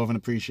definitely have more of an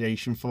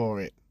appreciation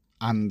for it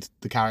and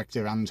the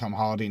character and Tom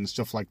Hardy and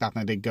stuff like that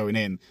than I did going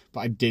in.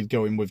 But I did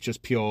go in with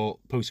just pure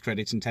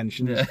post-credits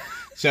intentions. Yeah.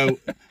 So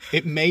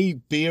it may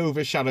be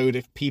overshadowed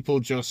if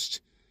people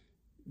just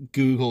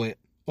Google it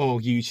or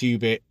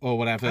YouTube it or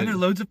whatever. I know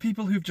loads of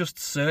people who've just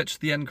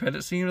searched the end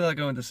credit scene without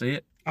going to see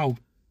it. Oh,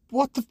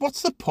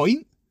 what's the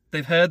point?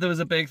 They've heard there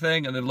was a big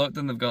thing and they've looked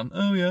and they've gone,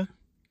 oh yeah.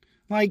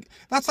 Like,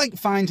 that's like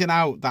finding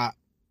out that,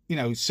 you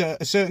know,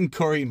 a certain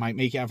curry might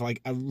make you have like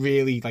a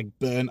really like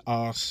burnt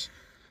arse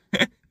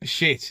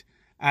shit.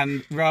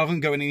 And rather than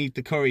going and eat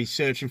the curry,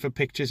 searching for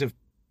pictures of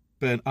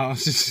burnt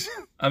arses.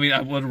 I mean,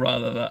 I would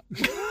rather that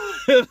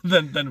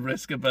than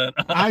risk a burnt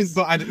arse.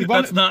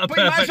 That's not a perfect analogy. But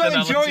you might as well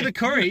enjoy the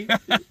curry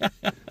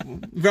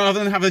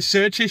rather than have a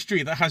search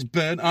history that has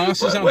burnt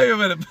arses on it. Wait a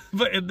minute,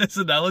 but in this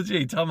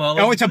analogy, Tom Holland...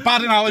 Oh, it's a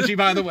bad analogy,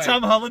 by the way.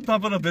 Tom Holland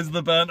popping up is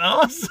the burnt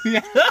arse.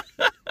 Yeah.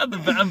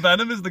 and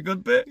Venom is the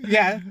good bit.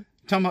 Yeah.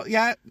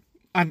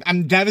 I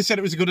never said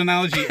it was a good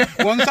analogy.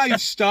 Once I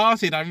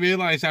started, I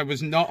realised I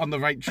was not on the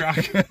right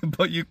track.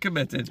 But you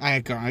committed.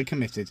 I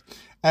committed.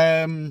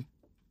 I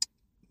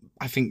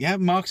think,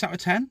 marks out of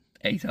 10?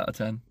 8 out of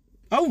 10.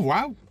 Oh,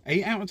 wow.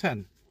 8 out of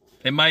 10.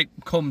 It might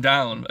come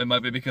down. It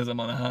might be because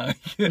I'm on a high.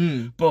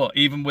 But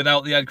even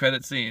without the end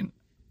credit scene,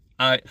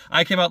 I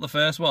came out the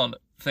first one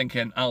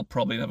thinking I'll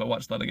probably never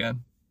watch that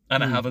again.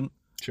 And I haven't.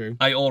 True.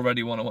 I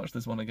already want to watch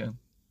this one again.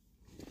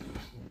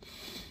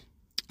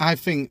 I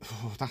think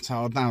that's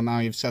hard now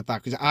you've said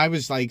that, because I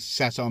was like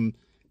set on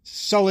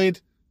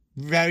solid,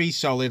 very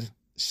solid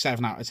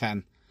 7 out of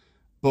 10.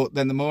 But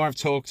then the more I've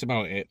talked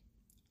about it,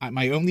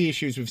 my only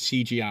issues with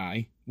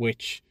CGI,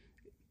 which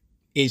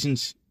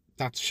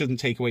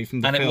shouldn't take away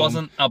from the film. And it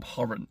wasn't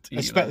abhorrent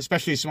either.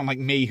 Especially someone like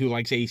me who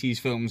likes 80s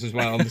films as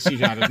well. The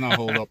CGI does not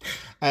hold up.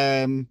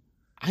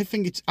 I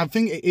think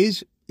it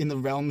is in the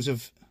realms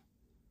of,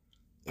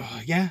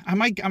 I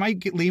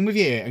might lean with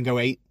you and go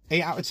 8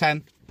 out of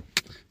 10.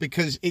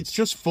 Because it's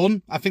just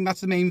fun. I think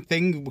that's the main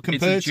thing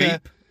compared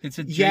to... It's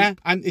a Jeep. Yeah,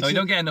 and you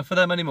don't get enough of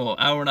them anymore.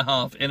 Hour and a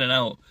half, in and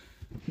out.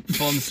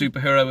 Fun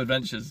superhero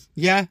adventures.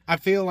 Yeah, I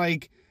feel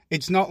like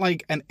it's not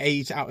like an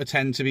 8 out of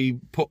 10 to be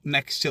put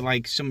next to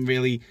like some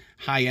really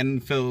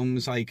high-end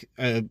films like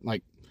I'm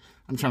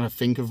trying to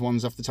think of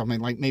ones off the top of my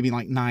head, like maybe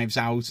like Knives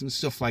Out and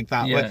stuff like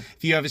that. Yeah. Where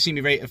if you ever see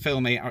me rate a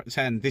film 8 out of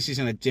 10, this is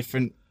in a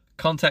different...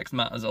 Context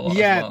matters a lot as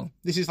well. Yeah,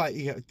 this is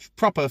like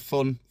proper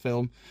fun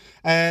film.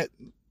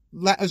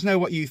 Let us know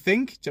what you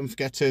think. Don't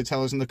forget to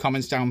tell us in the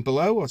comments down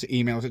below or to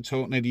email us at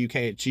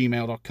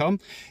talknerdyuk@gmail.com.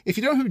 If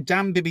you don't know who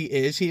Dan Bibby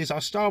is, he is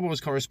our Star Wars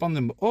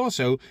correspondent, but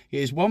also he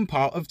is one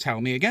part of Tell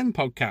Me Again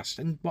podcast.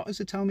 And what is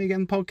the Tell Me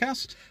Again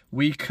podcast?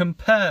 We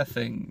compare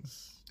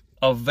things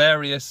of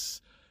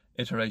various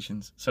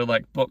iterations. So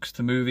like books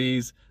to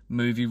movies,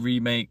 movie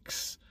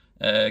remakes,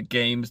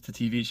 games to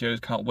TV shows.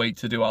 Can't wait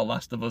to do our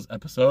Last of Us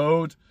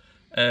episode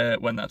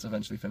when that's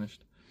eventually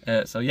finished.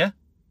 So yeah,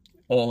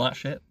 all that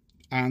shit.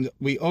 And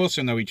we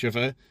also know each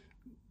other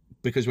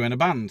because we're in a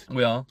band.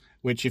 We are.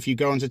 Which, if you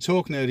go onto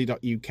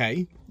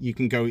talknerdy.uk, you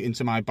can go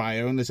into my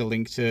bio and there's a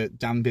link to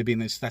Dan Bibby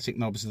and Aesthetic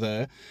Knobs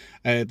there.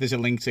 There's a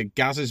link to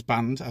Gaz's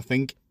band, I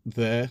think,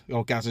 there,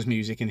 or Gaz's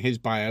music in his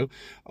bio.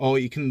 Or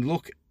you can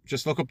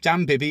just look up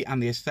Dan Bibby and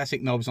the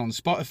Aesthetic Knobs on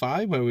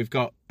Spotify, where we've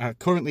got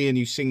currently a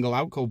new single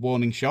out called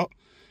Warning Shot.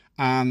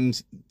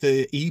 And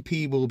the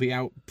EP will be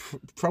out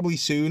probably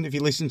soon. If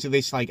you listen to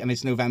this and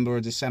it's November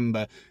or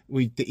December,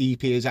 the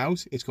EP is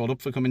out. It's called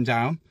Up for Coming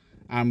Down,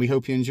 and we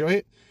hope you enjoy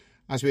it.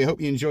 As we hope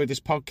you enjoyed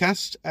this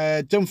podcast,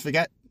 don't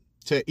forget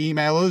to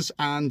email us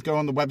and go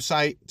on the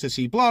website to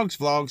see blogs,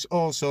 vlogs,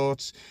 all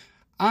sorts.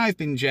 I've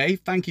been Jay.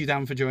 Thank you,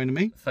 Dan, for joining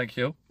me. Thank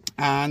you.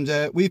 And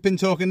we've been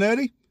Talking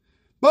Nerdy.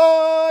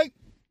 Bye!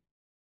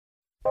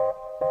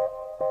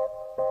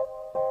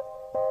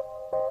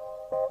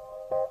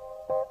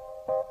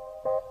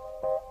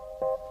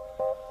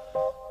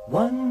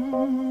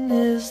 One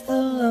is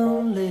the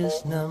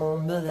loneliest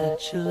number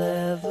that you'll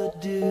ever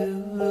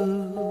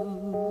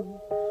do.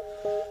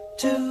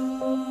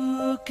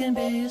 Two can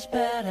be as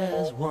bad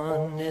as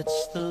one.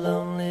 It's the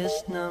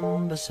loneliest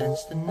number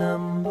since the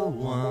number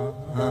one.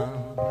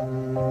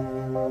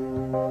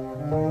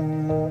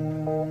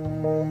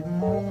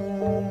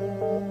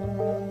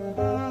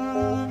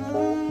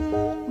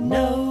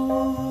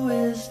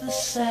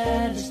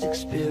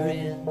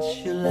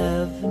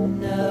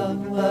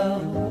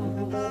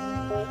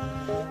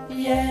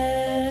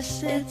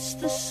 Yes, it's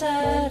the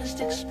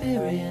saddest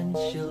experience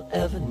you'll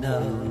ever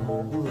know.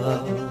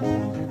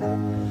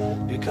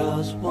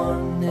 Because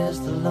one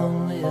is the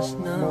loneliest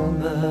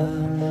number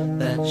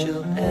that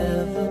you'll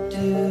ever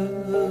do.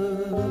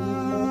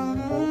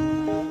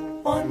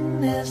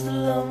 One is the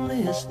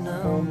loneliest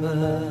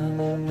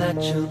number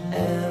that you'll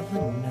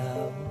ever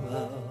know.